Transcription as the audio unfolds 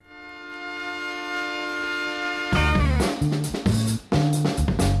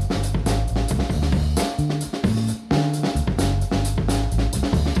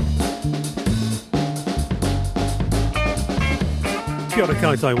Kia ora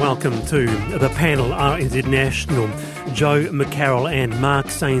koutou, welcome to the panel, RNZ National. Joe McCarroll and Mark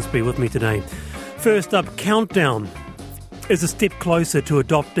Sainsbury with me today. First up, Countdown is a step closer to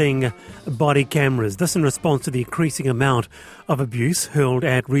adopting body cameras. This in response to the increasing amount of abuse hurled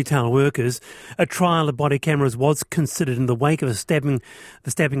at retail workers. A trial of body cameras was considered in the wake of the stabbing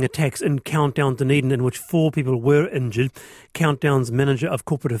attacks in Countdown, Dunedin, in which 4 people were injured. Countdown's Manager of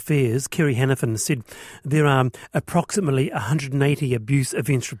Corporate Affairs, Kerry Hannafin, said there are approximately 180 abuse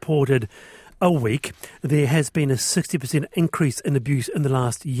events reported a week. There has been a 60% increase in abuse in the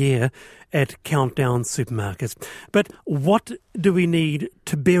last year at Countdown supermarkets. But what do we need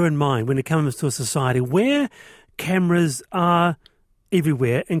to bear in mind when it comes to a society where cameras are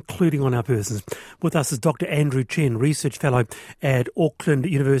everywhere, including on our persons? With us is Dr. Andrew Chen, Research Fellow at Auckland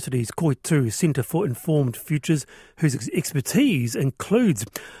University's Koitu Centre for Informed Futures, whose expertise includes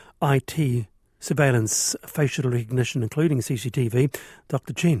IT surveillance, facial recognition, including CCTV.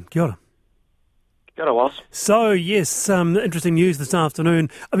 Dr. Chen, kia ora. So, yes, interesting news this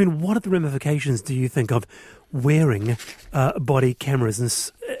afternoon. I mean, what are the ramifications, do you think, of wearing body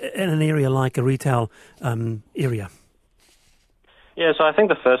cameras in an area like a retail area? Yeah, so I think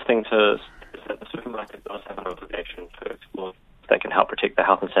the first thing is that the supermarket does have an obligation to explore if they can help protect the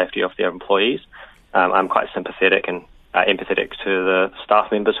health and safety of their employees. I'm quite sympathetic and empathetic to the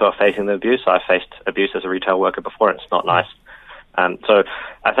staff members who are facing the abuse. I faced abuse as a retail worker before, and it's not nice. So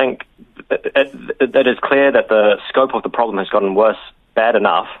I think it is clear that the scope of the problem has gotten bad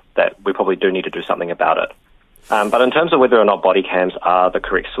enough that we probably do need to do something about it. But in terms of whether or not body cams are the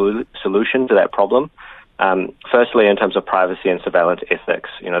correct solution to that problem, firstly, in terms of privacy and surveillance ethics,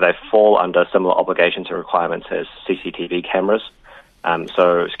 they fall under similar obligations and requirements as CCTV cameras.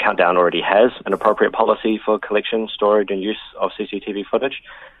 So Countdown already has an appropriate policy for collection, storage and use of CCTV footage.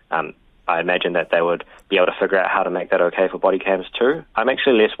 I imagine that they would be able to figure out how to make that okay for body cams too. I'm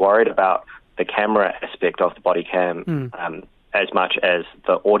actually less worried about the camera aspect of the body cam as much as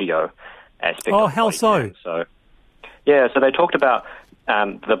the audio aspect. Oh, of the how body so? Cam. So they talked about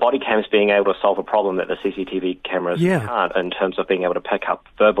the body cams being able to solve a problem that the CCTV cameras can't, in terms of being able to pick up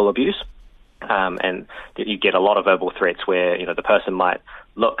verbal abuse. And you get a lot of verbal threats where, the person might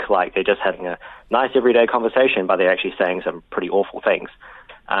look like they're just having a nice everyday conversation, but they're actually saying some pretty awful things.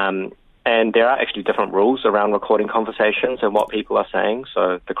 And there are actually different rules around recording conversations and what people are saying.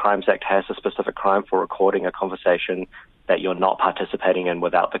 So the Crimes Act has a specific crime for recording a conversation that you're not participating in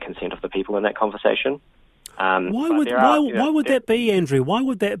without the consent of the people in that conversation. Why would that be, Andrew? Why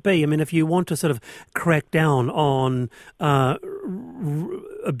would that be? I mean, if you want to sort of crack down on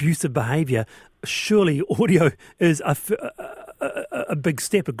abusive behaviour, surely audio is a big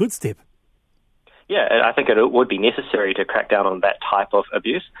step, a good step. Yeah, I think it would be necessary to crack down on that type of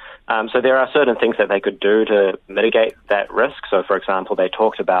abuse. So there are certain things that they could do to mitigate that risk. So, for example, they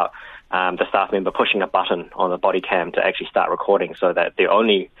talked about the staff member pushing a button on the body cam to actually start recording, so that they're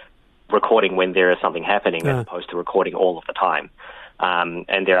only recording when there is something happening as opposed to recording all of the time.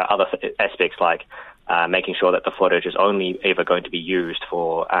 And there are other aspects like making sure that the footage is only ever going to be used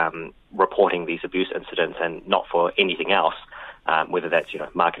for reporting these abuse incidents and not for anything else. Whether that's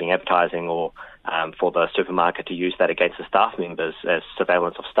marketing, advertising, or for the supermarket to use that against the staff members as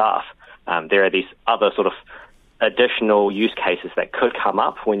surveillance of staff. There are these other sort of additional use cases that could come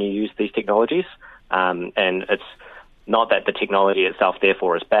up when you use these technologies, and it's not that the technology itself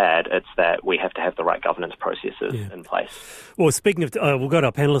therefore is bad, it's that we have to have the right governance processes in place. Well, speaking of, we'll go to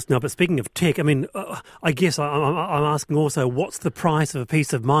our panellists now, but speaking of tech, I mean, I guess I'm asking also, what's the price of a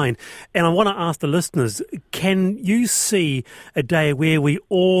peace of mind? And I want to ask the listeners, can you see a day where we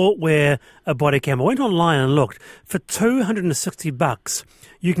all wear a body cam? I went online and looked. For $260,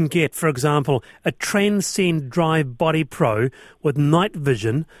 you can get, for example, a Transcend Drive Body Pro with night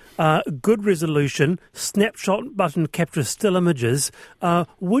vision, good resolution, snapshot button capture still images.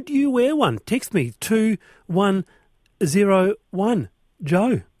 Would you wear one? Text me 2101.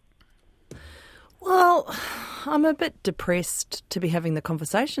 Joe. Well, I'm a bit depressed to be having the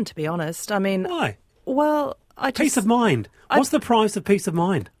conversation, to be honest. I mean, why? Well, peace of mind. What's the price of peace of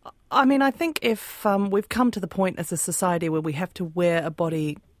mind? I mean, I think if we've come to the point as a society where we have to wear a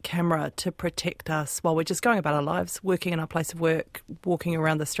body camera to protect us while we're just going about our lives, working in our place of work, walking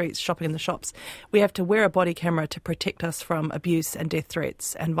around the streets, shopping in the shops, we have to wear a body camera to protect us from abuse and death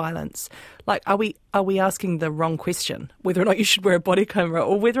threats and violence. Like, are we asking the wrong question, whether or not you should wear a body camera,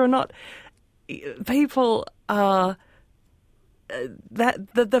 or whether or not people are...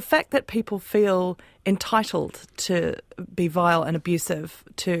 The fact that people feel entitled to be vile and abusive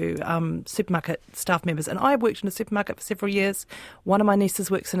to supermarket staff members, and I worked in a supermarket for several years. One of my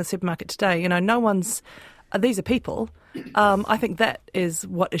nieces works in a supermarket today. No one's these are people. I think that is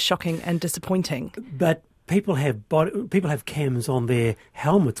what is shocking and disappointing. But people have cams on their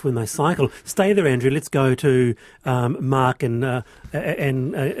helmets when they cycle. Stay there, Andrew. Let's go to Mark and have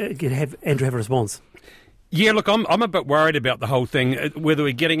Andrew have a response. Yeah, look, I'm a bit worried about the whole thing, whether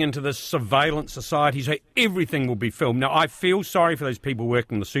we're getting into this surveillance society, so everything will be filmed. Now, I feel sorry for those people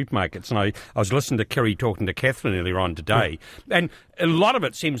working in the supermarkets, and I was listening to Kerry talking to Catherine earlier on today, and a lot of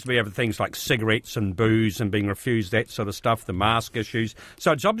it seems to be over things like cigarettes and booze and being refused, that sort of stuff, the mask issues.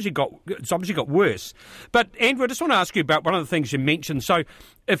 So it's obviously got worse. But, Andrew, I just want to ask you about one of the things you mentioned. So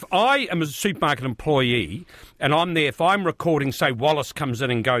if I am a supermarket employee and I'm there, if I'm recording, say, Wallace comes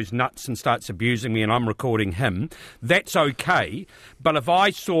in and goes nuts and starts abusing me and I'm recording him, that's okay. But if I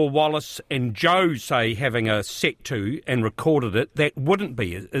saw Wallace and Joe, say, having a set to and recorded it, that wouldn't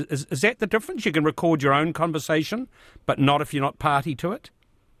be. Is that the difference? You can record your own conversation, but not if you're not party to it?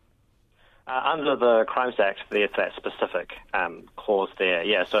 Under the Crimes Act, there's that specific clause there.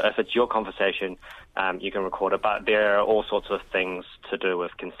 Yeah, so if it's your conversation, you can record it. But there are all sorts of things to do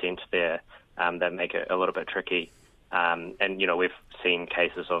with consent there that make it a little bit tricky. And, we've seen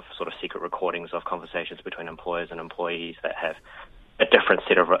cases of sort of secret recordings of conversations between employers and employees that have a different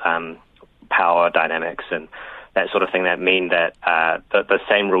set of power dynamics and that sort of thing that mean that the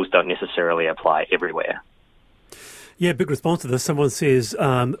same rules don't necessarily apply everywhere. Yeah, big response to this. Someone says,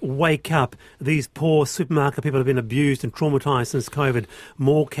 wake up. These poor supermarket people have been abused and traumatised since COVID.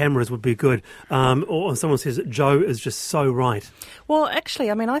 More cameras would be good. Or someone says, Joe is just so right. Well, actually,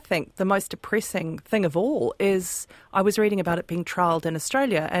 I think the most depressing thing of all is I was reading about it being trialled in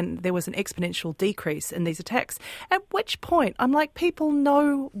Australia and there was an exponential decrease in these attacks. At which point, I'm like, people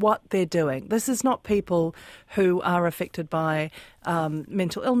know what they're doing. This is not people who are affected by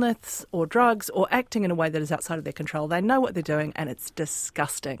mental illness or drugs or acting in a way that is outside of their control. They know what they're doing, and it's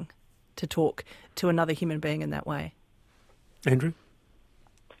disgusting to talk to another human being in that way. Andrew?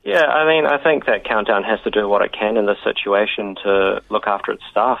 Yeah, I think that Countdown has to do what it can in this situation to look after its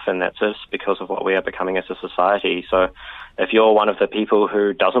staff, and that's just because of what we are becoming as a society. So if you're one of the people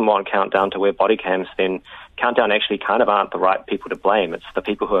who doesn't want Countdown to wear body cams, then Countdown actually kind of aren't the right people to blame. It's the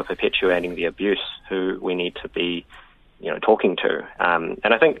people who are perpetuating the abuse who we need to be talking to. And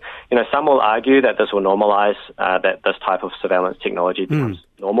I think, some will argue that this will normalize that this type of surveillance technology becomes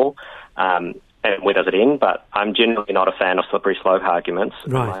normal. And where does it end? But I'm generally not a fan of slippery slope arguments.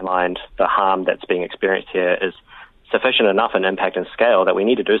 Right. In my mind, the harm that's being experienced here is sufficient enough in impact and scale that we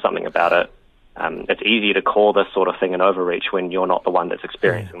need to do something about it. It's easy to call this sort of thing an overreach when you're not the one that's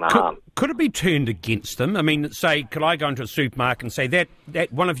experiencing the harm. Could it be turned against them? Say, could I go into a supermarket and say that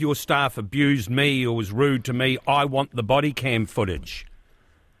one of your staff abused me or was rude to me, I want the body cam footage?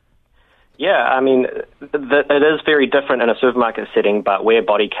 Yeah, it is very different in a supermarket setting, but where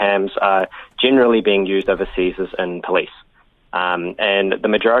body cams are generally being used overseas is in police. And the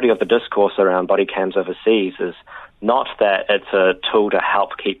majority of the discourse around body cams overseas is not that it's a tool to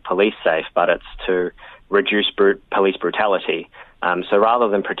help keep police safe, but it's to reduce police brutality. So rather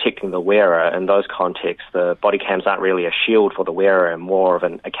than protecting the wearer in those contexts, the body cams aren't really a shield for the wearer and more of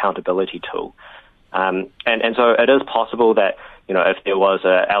an accountability tool. And so it is possible that, if there was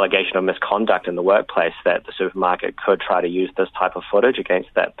an allegation of misconduct in the workplace, that the supermarket could try to use this type of footage against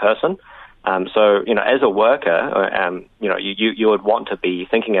that person. So, as a worker, you would want to be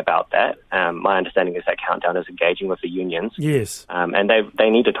thinking about that. My understanding is that Countdown is engaging with the unions. Yes. And they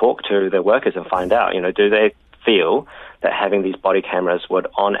need to talk to their workers and find out, do they feel that having these body cameras would,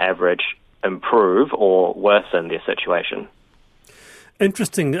 on average, improve or worsen their situation?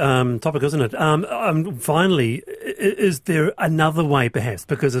 Interesting topic, isn't it? Finally, is there another way, perhaps,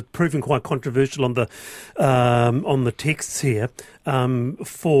 because it's proving quite controversial on the texts here,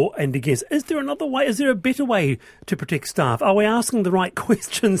 for and against? Is there another way? Is there a better way to protect staff? Are we asking the right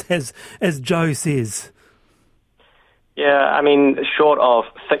questions, as Joe says? Yeah, short of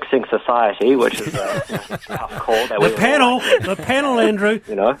fixing society, which is a tough call. That the panel, Andrew.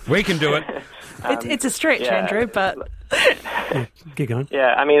 We can do it. It's a stretch, Andrew, but... Yeah, keep going.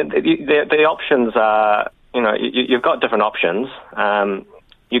 Yeah, the options are, you've got different options.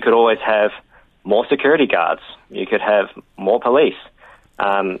 You could always have more security guards. You could have more police.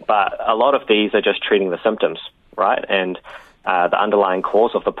 But a lot of these are just treating the symptoms, right? And the underlying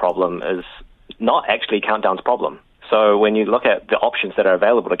cause of the problem is not actually Countdown's problem. So when you look at the options that are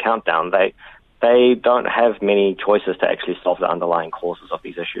available to Countdown, they don't have many choices to actually solve the underlying causes of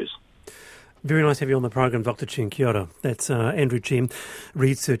these issues. Very nice to have you on the program, Dr. Chen. Kia ora. That's Andrew Chen,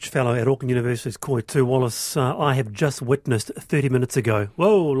 Research Fellow at Auckland University's Koitu. Wallace, I have just witnessed 30 minutes ago.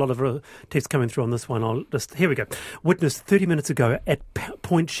 Whoa, a lot of text coming through on this one. Here we go. Witnessed 30 minutes ago at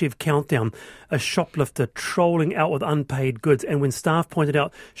Point Chev Countdown, a shoplifter trolling out with unpaid goods. And when staff pointed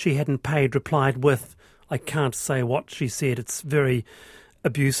out she hadn't paid, replied with, I can't say what she said. It's very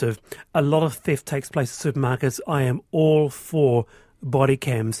abusive. A lot of theft takes place at supermarkets. I am all for body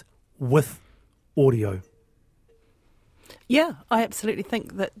cams with audio. Yeah, I absolutely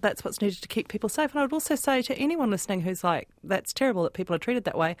think that that's what's needed to keep people safe. And I would also say to anyone listening who's like, that's terrible that people are treated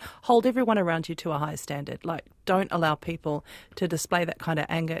that way, hold everyone around you to a higher standard. Like, don't allow people to display that kind of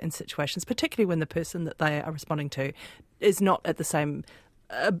anger in situations, particularly when the person that they are responding to is not at the same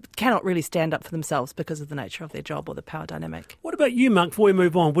cannot really stand up for themselves because of the nature of their job or the power dynamic. What about you, Mark? Before we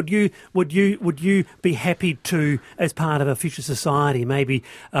move on, would you be happy to, as part of a future society, maybe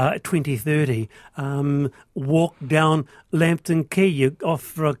 2030, walk down Lambton Quay, you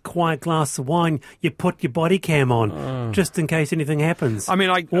offer a quiet glass of wine, you put your body cam on, just in case anything happens? I mean,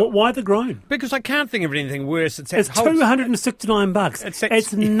 why the groan? Because I can't think of anything worse. It's $269.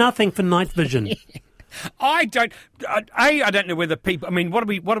 It's nothing for night vision. I don't know whether people. I mean, what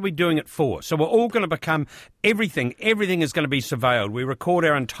are we doing it for? So we're all going to become everything. Everything is going to be surveilled. We record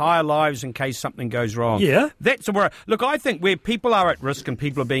our entire lives in case something goes wrong. Yeah, that's where. Look, I think where people are at risk and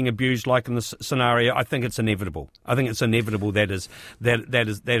people are being abused, like in this scenario, I think it's inevitable. I think it's inevitable that is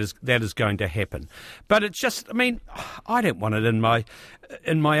going to happen. But it's just. I mean, I don't want it in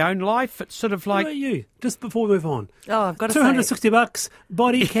my own life. It's sort of like. What about you? Just before we move on. Oh, I've got to $260,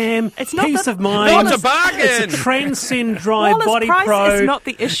 body cam, it's not peace the, of mind. It's a bargain. It's a Transcend Dry Wallace Body price Pro. is not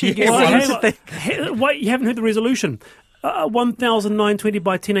the issue here. Wait, you haven't heard the resolution. 1920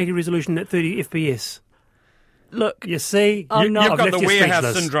 by 1080 resolution at 30 FPS. Look, you see, you've got the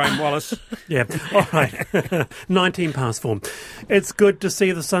warehouse syndrome, Wallace. Yeah, all right. 19 past 4. It's good to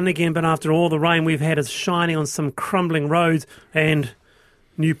see the sun again, but after all the rain we've had, it's shining on some crumbling roads and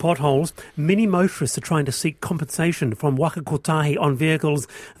new potholes. Many motorists are trying to seek compensation from Waka Kotahi on vehicles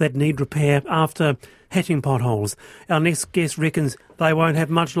that need repair after hitting potholes. Our next guest reckons they won't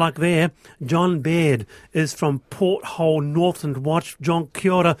have much luck there. John Baird is from Porthole Northland Watch. John,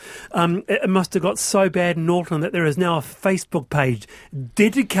 kia ora. It must have got so bad in Northland that there is now a Facebook page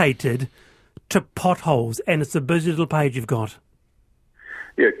dedicated to potholes, and it's a busy little page you've got.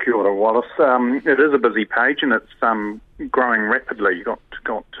 Yeah, kia ora, Wallace. It is a busy page, and it's growing rapidly. You've got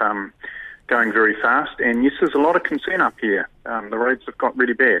going very fast, and yes, there's a lot of concern up here. The roads have got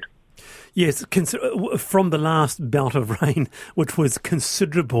really bad. Yes, from the last bout of rain, which was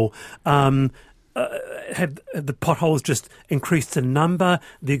considerable, have the potholes just increased in number?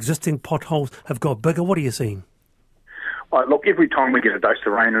 The existing potholes have got bigger? What are you seeing? Look, every time we get a dose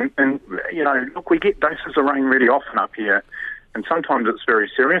of rain, and we get doses of rain really often up here, and sometimes it's very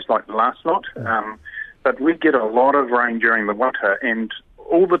serious, like the last lot, but we get a lot of rain during the winter, and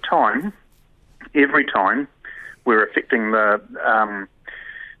all the time, every time, we're affecting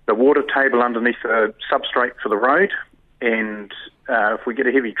the water table underneath the substrate for the road, and if we get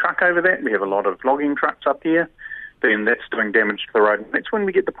a heavy truck over that, we have a lot of logging trucks up here, then that's doing damage to the road, and that's when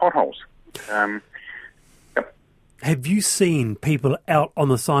we get the potholes. Yep. Have you seen people out on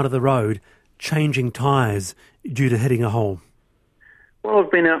the side of the road changing tyres due to hitting a hole? Well,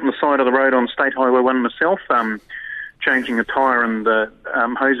 I've been out on the side of the road on State Highway 1 myself, changing a tyre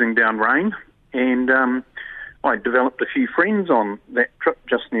and hosing down rain, and I developed a few friends on that trip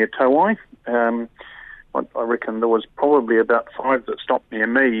just near Towai. I reckon there was probably about 5 that stopped near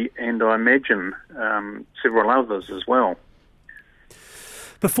me, and I imagine several others as well.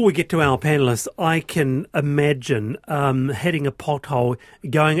 Before we get to our panellists, I can imagine hitting a pothole,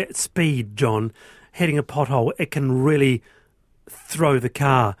 going at speed, John, hitting a pothole, it can really throw the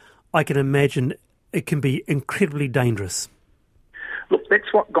car. I can imagine it can be incredibly dangerous. Look,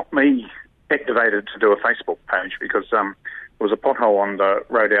 that's what got me activated to do a Facebook page, because there was a pothole on the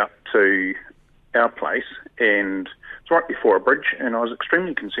road out to our place, and it's right before a bridge, and I was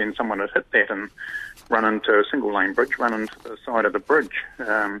extremely concerned someone had hit that and run into a single-lane bridge, run into the side of the bridge.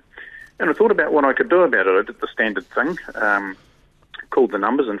 And I thought about what I could do about it. I did the standard thing, called the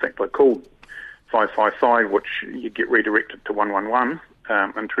numbers. In fact, I called 555, which you get redirected to 111.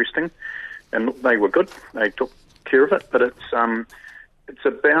 Interesting. And look, they were good. They took care of it, but it's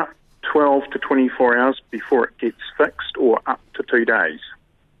about 12 to 24 hours before it gets fixed, or up to 2 days.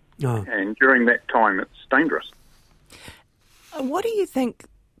 Oh. And during that time, it's dangerous. What do you think?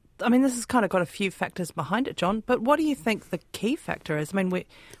 I mean, this has kind of got a few factors behind it, John, but what do you think the key factor is? I mean,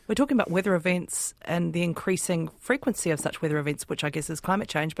 we're talking about weather events and the increasing frequency of such weather events, which I guess is climate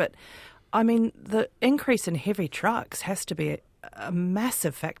change, but I mean, the increase in heavy trucks has to be a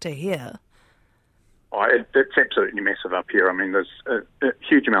massive factor here. It's absolutely massive up here. I mean, there's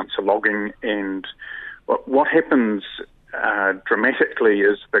huge amounts of logging, and what happens dramatically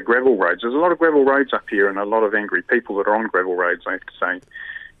is the gravel roads. There's a lot of gravel roads up here and a lot of angry people that are on gravel roads, I have to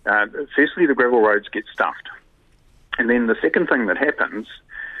say. Firstly, the gravel roads get stuffed. And then the second thing that happens,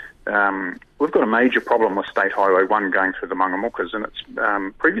 we've got a major problem with State Highway 1 going through the Mangamukas, and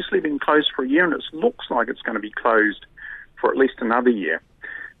it's previously been closed for a year, and it looks like it's going to be closed for at least another year.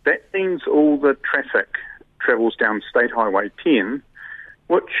 That means all the traffic travels down State Highway 10,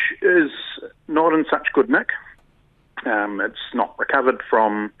 which is not in such good nick. It's not recovered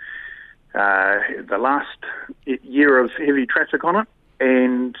from the last year of heavy traffic on it,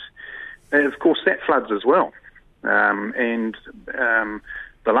 and of course that floods as well. And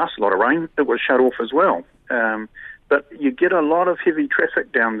the last lot of rain, it was shut off as well. But you get a lot of heavy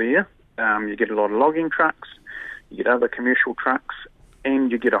traffic down there. You get a lot of logging trucks, you get other commercial trucks,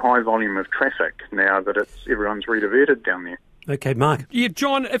 and you get a high volume of traffic now that everyone's rediverted down there. Okay, Mark. Yeah,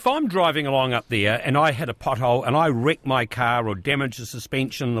 John, if I'm driving along up there and I hit a pothole and I wreck my car or damage the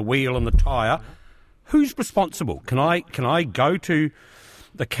suspension, the wheel and the tyre, who's responsible? Can I go to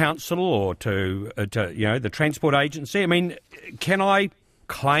the council or to the transport agency? I mean, can I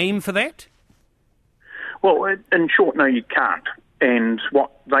claim for that? Well, in short, no, you can't. And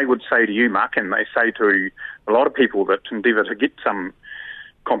what they would say to you, Mark, and they say to a lot of people that endeavour to get some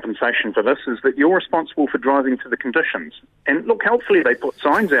compensation for this, is that you're responsible for driving to the conditions. And look, helpfully they put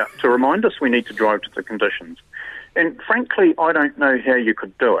signs out to remind us we need to drive to the conditions. And frankly, I don't know how you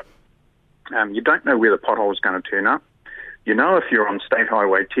could do it. You don't know where the pothole is going to turn up. You know, if you're on State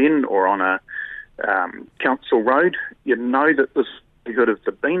Highway 10 or on a council road, you know that there's likelihood of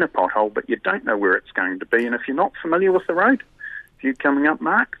there being a pothole, but you don't know where it's going to be. And if you're not familiar with the road, if you're coming up,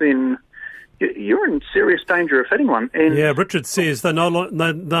 Mark, then you're in serious danger of hitting one. And yeah, Richard says they're no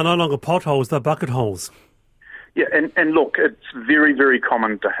longer potholes, they're bucket holes. Yeah, and look, it's very, very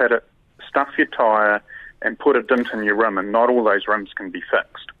common to hit it, stuff your tyre, and put a dent in your rim, and not all those rims can be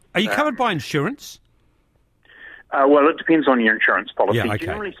fixed. Are you covered by insurance? Well, it depends on your insurance policy. Yeah, okay.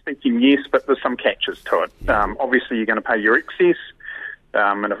 Generally speaking, yes, but there's some catches to it. Obviously, you're going to pay your excess,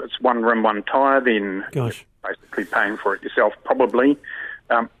 and if it's one rim, one tyre, then you're basically paying for it yourself, probably.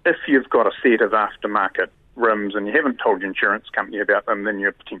 If you've got a set of aftermarket rims and you haven't told your insurance company about them, then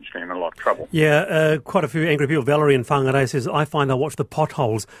you're potentially in a lot of trouble. Yeah, quite a few angry people. Valerie in Whangarei says, I find I watch the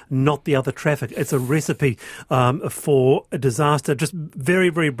potholes, not the other traffic. It's a recipe for a disaster. Just very,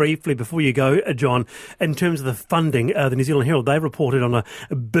 very briefly before you go, John, in terms of the funding, the New Zealand Herald, they reported on a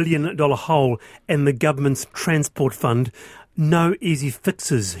 $1 billion hole in the government's transport fund. No easy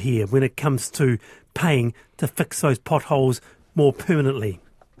fixes here when it comes to paying to fix those potholes more permanently.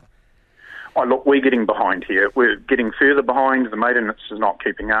 Oh, look, we're getting behind here. We're getting further behind. The maintenance is not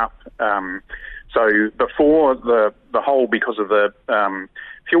keeping up. So before the hole, because of the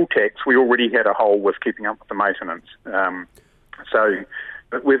fuel tax, we already had a hole with keeping up with the maintenance. So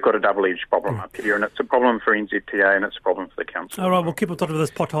we've got a double-edged problem up here, and it's a problem for NZTA and it's a problem for the council. All right, we'll keep on top of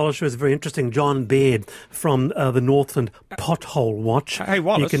this pothole issue. It's very interesting. John Baird from the Northland Pothole Watch. Hey,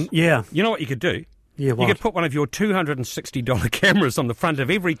 Wallace, you know what you could do? Yeah, what? You could put one of your $260 cameras on the front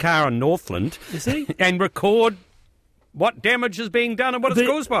of every car in Northland and record what damage is being done and what it's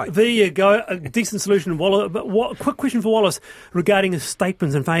caused by. There you go. A decent solution, Wallace. But quick question for Wallace regarding his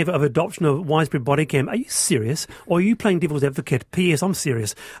statements in favour of adoption of widespread body cam. Are you serious, or are you playing devil's advocate? P.S. I'm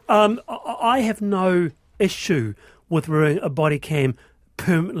serious. I have no issue with wearing a body cam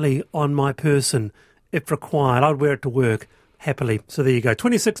permanently on my person if required. I'd wear it to work happily. So there you go.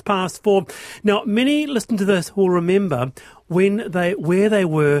 4:26. Now, many listening to this will remember where they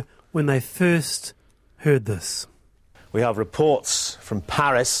were when they first heard this. We have reports from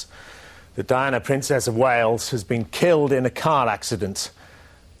Paris that Diana, Princess of Wales, has been killed in a car accident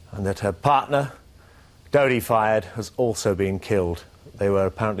and that her partner, Dodi Fayed, has also been killed. They were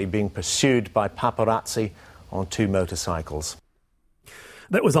apparently being pursued by paparazzi on 2 motorcycles.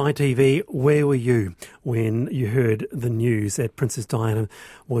 That was ITV. Where were you when you heard the news that Princess Diana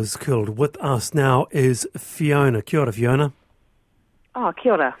was killed? With us now is Fiona. Kia ora, Fiona. Oh,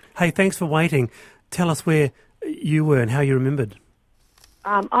 kia ora. Hey, thanks for waiting. Tell us where you were and how you remembered.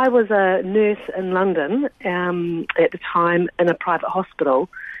 I was a nurse in London at the time in a private hospital.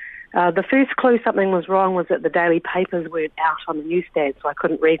 The first clue something was wrong was that the daily papers weren't out on the newsstand, so I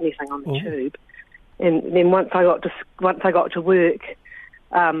couldn't read anything on the tube. And then once I got to work,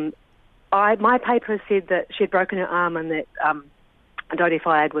 my paper said that she'd broken her arm and that Dodi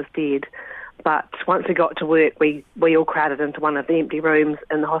Fayed was dead. But once we got to work, we all crowded into one of the empty rooms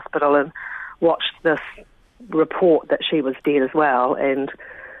in the hospital and watched this report that she was dead as well, and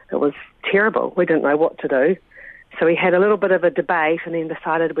it was terrible. We didn't know what to do. So we had a little bit of a debate and then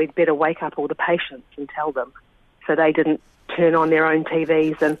decided we'd better wake up all the patients and tell them so they didn't turn on their own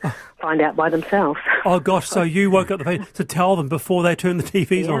TVs and find out by themselves. Oh, gosh, so you woke up the patients to tell them before they turned the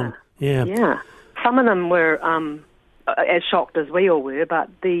TVs on. Yeah. Some of them were as shocked as we all were, but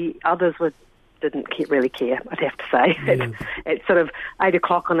the others didn't really care, I'd have to say. Yeah. It's sort of 8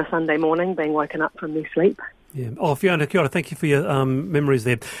 o'clock on a Sunday morning, being woken up from their sleep. Yeah. Oh, Fiona, kia ora, thank you for your memories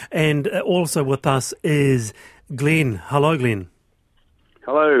there. And also with us is Glenn. Hello, Glenn.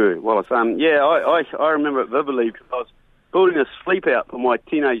 Hello, Wallace. I remember it vividly because I was building a sleep out for my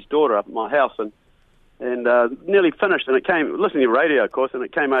teenage daughter up at my house and nearly finished, and it came, listening to the radio, of course, and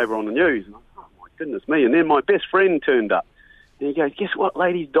it came over on the news. And I thought, oh, my goodness me. And then my best friend turned up. And he goes, guess what,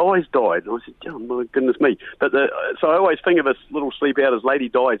 Lady Di's died? And I said, oh, my goodness me. But so I always think of this little sleep out as Lady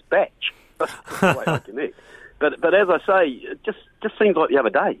Di's batch. That's the way I connect. But as I say, it just seems like the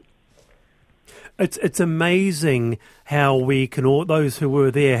other day. It's amazing how we can all, those who were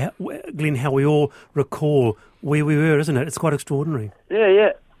there, Glenn, how we all recall where we were, isn't it? It's quite extraordinary.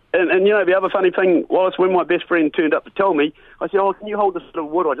 Yeah. And you know, the other funny thing was when my best friend turned up to tell me, I said, oh, can you hold this bit of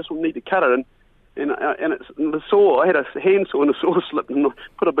wood? I just need to cut it. And the saw, I had a hand saw and the saw slipped and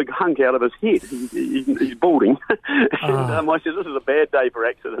put a big hunk out of his head. He's balding. And I said, this is a bad day for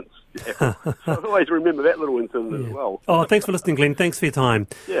accidents. Yeah. So I always remember that little incident as well. Oh, thanks for listening, Glenn. Thanks for your time.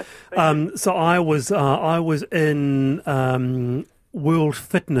 Yeah. So I was in World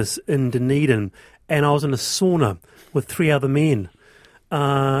Fitness in Dunedin, and I was in a sauna with 3 other men.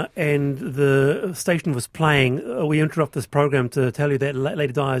 And the station was playing. We interrupt this program to tell you that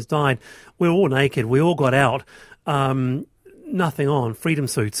Lady Di has died. We were all naked. We all got out, nothing on, freedom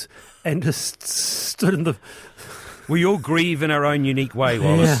suits, and just stood in the... We all grieve in our own unique way,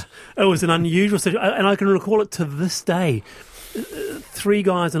 Wallace. Yeah, it was an unusual situation, and I can recall it to this day. 3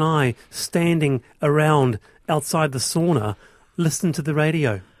 guys and I standing around outside the sauna, listening to the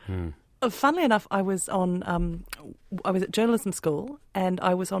radio. Funnily enough, I was at journalism school, and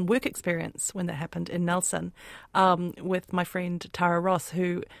I was on work experience when that happened in Nelson with my friend Tara Ross,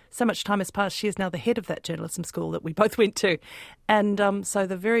 who so much time has passed. She is now the head of that journalism school that we both went to. And so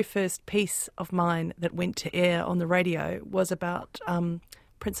the very first piece of mine that went to air on the radio was about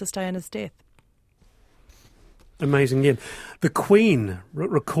Princess Diana's death. Amazing, yeah. The Queen,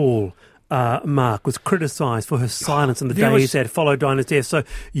 recall... Mark, was criticised for her silence in the days that followed Diana's death. So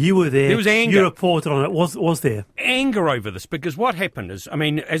you were there. There was anger. You reported on it. Was there? Anger over this, because what happened is, I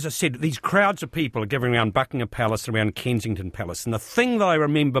mean, as I said, these crowds of people are gathering around Buckingham Palace, around Kensington Palace, and the thing that I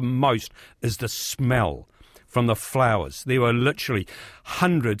remember most is the smell from the flowers. There were literally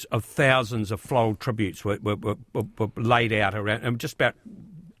hundreds of thousands of floral tributes were laid out around, and just about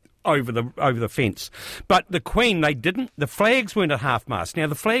over the fence. But the Queen, the flags weren't at half-mast. Now,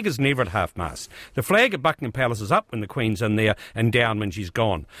 the flag is never at half-mast. The flag at Buckingham Palace is up when the Queen's in there and down when she's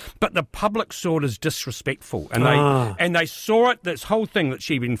gone. But the public saw it as disrespectful. And they saw it, this whole thing, that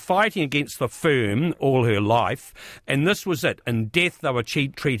she'd been fighting against the firm all her life, and this was it. In death, they were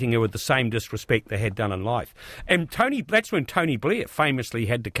treating her with the same disrespect they had done in life. And that's when Tony Blair famously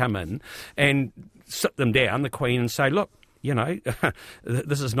had to come in and sit them down, the Queen, and say, look, you know,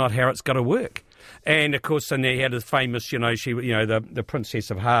 this is not how it's got to work. And, of course, then they had a famous, the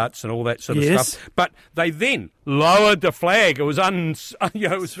Princess of Hearts and all that sort of stuff. But they then lowered the flag. It was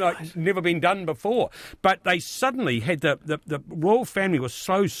it was like never been done before. But they suddenly had the royal family was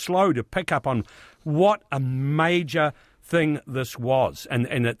so slow to pick up on what a major thing this was, and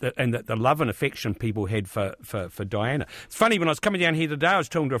that the love and affection people had for Diana. It's funny, when I was coming down here today, I was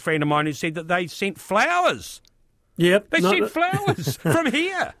talking to a friend of mine who said that they sent flowers. Yep. They sent flowers from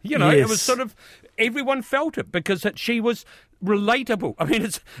here. It was sort of, everyone felt it because she was relatable. I mean,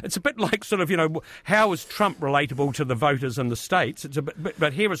 it's a bit like sort of, how is Trump relatable to the voters in the States? It's a bit,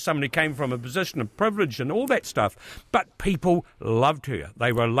 but here is someone who came from a position of privilege and all that stuff, but people loved her.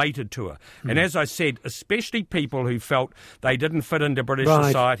 They related to her. And as I said, especially people who felt they didn't fit into British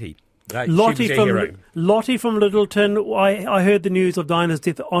society. Lottie from Littleton, I heard the news of Diana's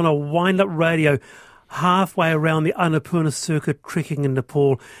death on a wind-up radio halfway around the Annapurna circuit, trekking in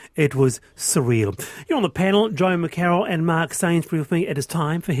Nepal. It was surreal. You're on the panel, Joe McCarroll and Mark Sainsbury with me. It is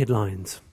time for headlines.